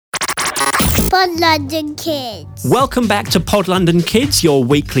Pod London Kids. Welcome back to Pod London Kids, your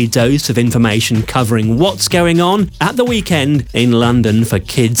weekly dose of information covering what's going on at the weekend in London for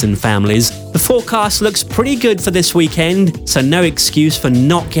kids and families. The forecast looks pretty good for this weekend, so no excuse for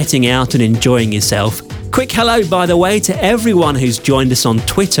not getting out and enjoying yourself. Quick hello, by the way, to everyone who's joined us on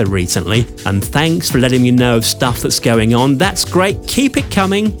Twitter recently, and thanks for letting me know of stuff that's going on. That's great. Keep it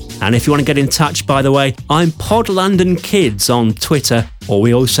coming. And if you want to get in touch, by the way, I'm PodLondonKids on Twitter, or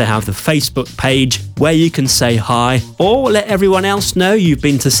we also have the Facebook page where you can say hi or let everyone else know you've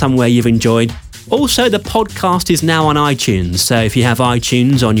been to somewhere you've enjoyed. Also, the podcast is now on iTunes, so if you have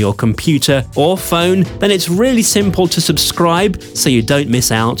iTunes on your computer or phone, then it's really simple to subscribe so you don't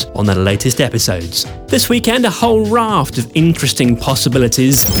miss out on the latest episodes. This weekend, a whole raft of interesting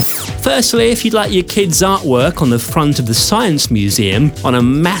possibilities. Firstly, if you'd like your kids' artwork on the front of the Science Museum on a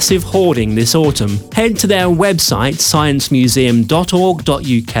massive hoarding this autumn, head to their website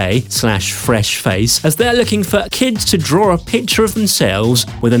sciencemuseum.org.uk/freshface, as they're looking for kids to draw a picture of themselves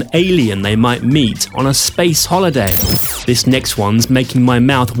with an alien they might meet on a space holiday. This next one's making my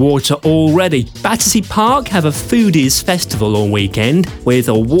mouth water already. Battersea Park have a foodies festival all weekend with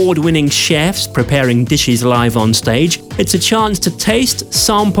award-winning chefs preparing dishes live on stage. It's a chance to taste,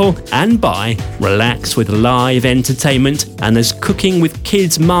 sample and buy, relax with live entertainment, and there's cooking with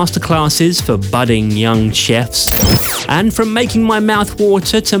kids masterclasses for budding young chefs. And from making my mouth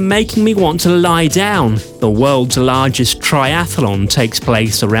water to making me want to lie down, the world's largest triathlon takes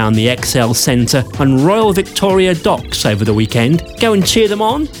place around the ExCeL Centre and Royal Victoria Docks over the weekend. Go and cheer them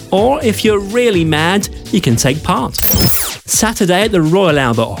on, or if you're really mad, you can take part. Saturday at the Royal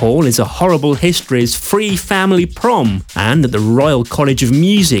Albert Hall is a Horrible Histories free family prom, and at the Royal College of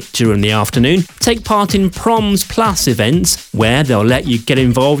Music during the afternoon, take part in Proms Plus events where they'll let you get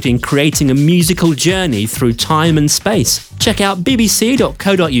involved in creating a musical journey through time and space. Check out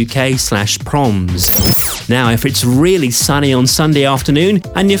bbc.co.uk/proms. Now, if it's really sunny on Sunday afternoon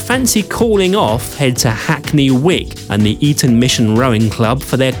and you fancy cooling off, head to Hackney Wick and the Eton Mission Rowing Club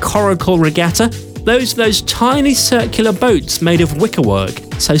for their Coracle Regatta. Those tiny circular boats made of wickerwork,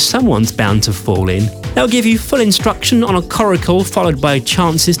 so someone's bound to fall in. They'll give you full instruction on a coracle followed by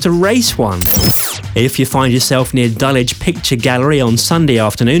chances to race one. If you find yourself near Dulwich Picture Gallery on Sunday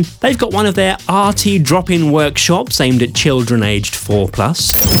afternoon, they've got one of their arty drop-in workshops aimed at children aged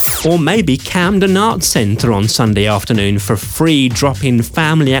 4+. Or maybe Camden Arts Centre on Sunday afternoon for free drop-in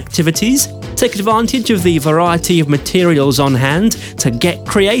family activities. Take advantage of the variety of materials on hand to get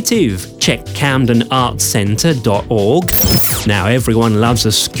creative. Check camdenartscentre.org. Now, everyone loves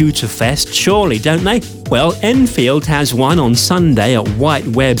a scooter fest, surely, don't they? Well, Enfield has one on Sunday at White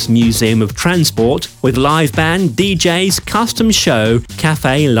Webb's Museum of Transport with live band, DJs, custom show,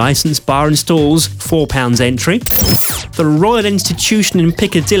 cafe, licensed bar and stalls, £4 entry. The Royal Institution in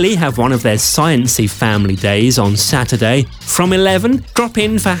Piccadilly have one of their sciencey family days on Saturday. From 11, drop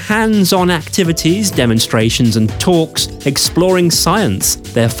in for hands-on activities, demonstrations and talks exploring science.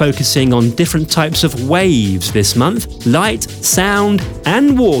 They're focusing on different types of waves this month, light, sound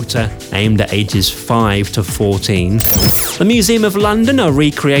and water, aimed at ages 5 to 14. The Museum of London are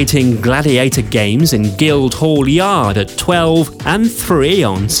recreating gladiator games in Guildhall Yard at 12 and 3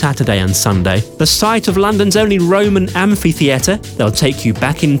 on Saturday and Sunday. The site of London's only Roman amphitheatre, they'll take you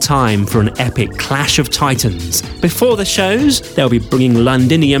back in time for an epic clash of titans. Before the shows, they'll be bringing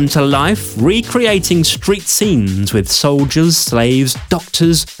Londinium to life, recreating street scenes with soldiers, slaves,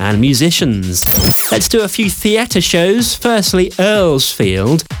 doctors and musicians. Let's do a few theatre shows. Firstly,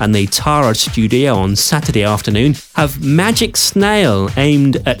 Earlsfield and the Tara Studio on Saturday afternoon have Magic Snail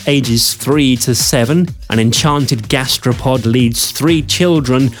aimed at ages 3 to 7. An enchanted gastropod leads 3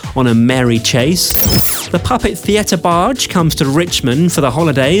 children on a merry chase. The Puppet Theatre Barge comes to Richmond for the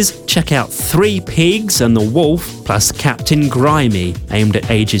holidays. Check out 3 Pigs and the Wolf plus Captain Grimy, aimed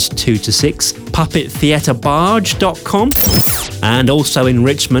at ages 2 to 6. PuppetTheatreBarge.com. And also in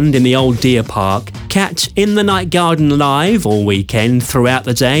Richmond in the Old Deer Park, catch In the Night Garden live all weekend throughout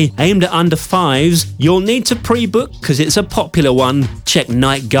the day, aimed at under 5s. You'll need to pre-book because it's a popular one. Check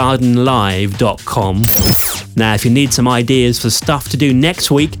nightgardenlive.com. Now, if you need some ideas for stuff to do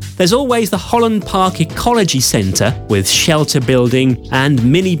next week, there's always the Holland Park Ecology Centre with shelter building and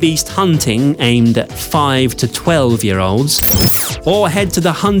mini beast hunting aimed at 5 to 12-year-olds. Or head to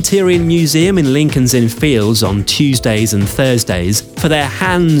the Hunterian Museum in Lincoln's Inn Fields on Tuesdays and Thursdays for their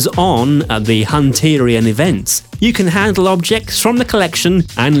hands-on at the Hunterian events. You can handle objects from the collection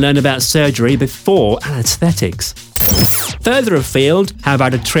and learn about surgery before anaesthetics. Further afield, how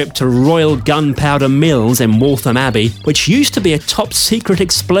about a trip to Royal Gunpowder Mills in Waltham Abbey, which used to be a top-secret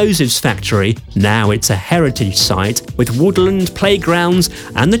explosives factory. Now it's a heritage site with woodland, playgrounds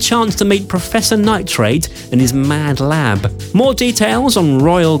and the chance to meet Professor Nitrate in his mad lab. More details on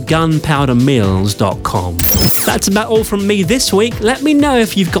royalgunpowdermills.com. That's about all from me this week. Let me know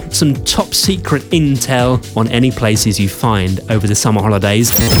if you've got some top-secret intel on any places you find over the summer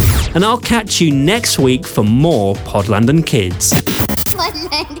holidays. And I'll catch you next week for more Pod London Kids. Pod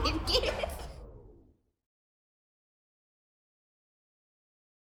London Kids.